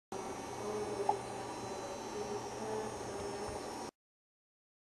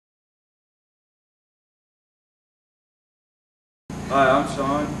Hi, I'm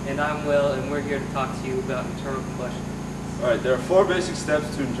Sean. And I'm Will, and we're here to talk to you about internal combustion. Alright, there are 4 basic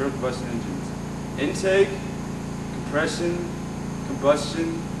steps to internal combustion engines. Intake, compression,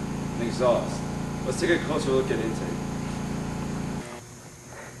 combustion, and exhaust. Let's take a closer look at intake.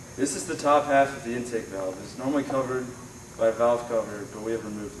 This is the top half of the intake valve. It's normally covered by a valve cover, but we have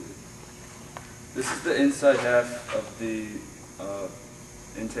removed it. This is the inside half of the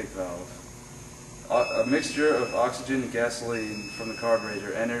intake valve. A mixture of oxygen and gasoline from the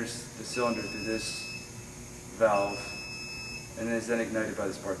carburetor enters the cylinder through this valve and is then ignited by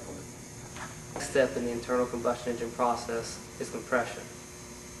the spark plug. The next step in the internal combustion engine process is compression.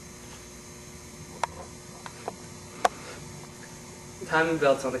 Timing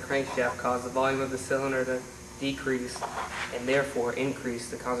belts on the crankshaft cause the volume of the cylinder to decrease and therefore increase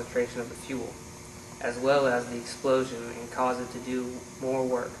the concentration of the fuel, as well as the explosion, and cause it to do more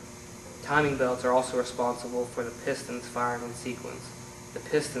work. Timing belts are also responsible for the pistons firing in sequence. The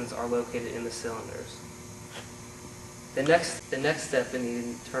pistons are located in the cylinders. The next step in the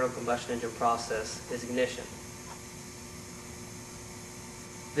internal combustion engine process is ignition.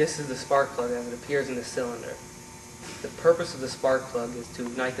 This is the spark plug as it appears in the cylinder. The purpose of the spark plug is to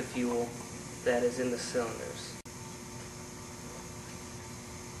ignite the fuel that is in the cylinders.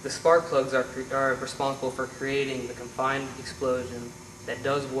 The spark plugs are responsible for creating the confined explosion that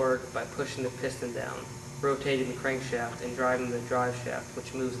does work by pushing the piston down, rotating the crankshaft, and driving the drive shaft,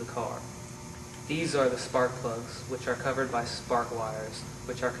 which moves the car. These are the spark plugs, which are covered by spark wires,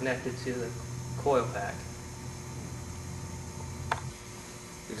 which are connected to the coil pack.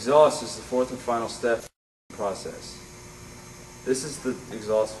 Exhaust is the 4th and final step in the process. This is the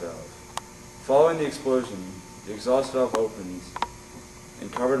exhaust valve. Following the explosion, the exhaust valve opens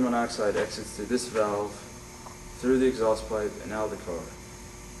and carbon monoxide exits through this valve, through the exhaust pipe, and out of the car.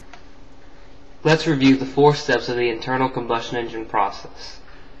 Let's review the 4 steps of the internal combustion engine process.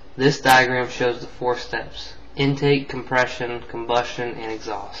 This diagram shows the 4 steps: intake, compression, combustion, and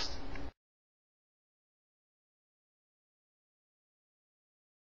exhaust.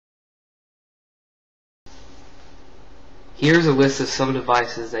 Here's a list of some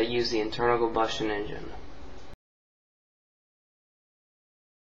devices that use the internal combustion engine.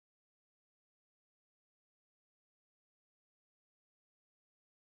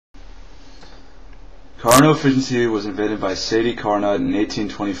 Carnot efficiency was invented by Sadie Carnot in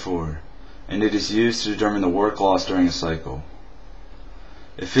 1824, and it is used to determine the work loss during a cycle.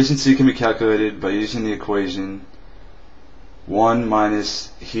 Efficiency can be calculated by using the equation 1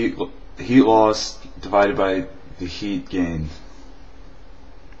 minus heat loss divided by the heat gain.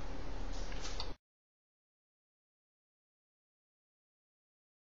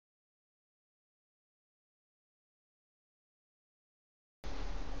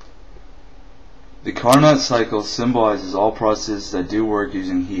 The Carnot cycle symbolizes all processes that do work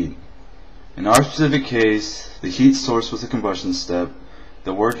using heat. In our specific case, the heat source was the combustion step,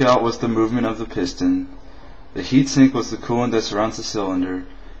 the workout was the movement of the piston, the heat sink was the coolant that surrounds the cylinder,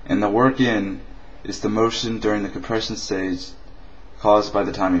 and the work in is the motion during the compression stage caused by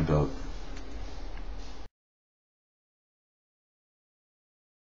the timing belt.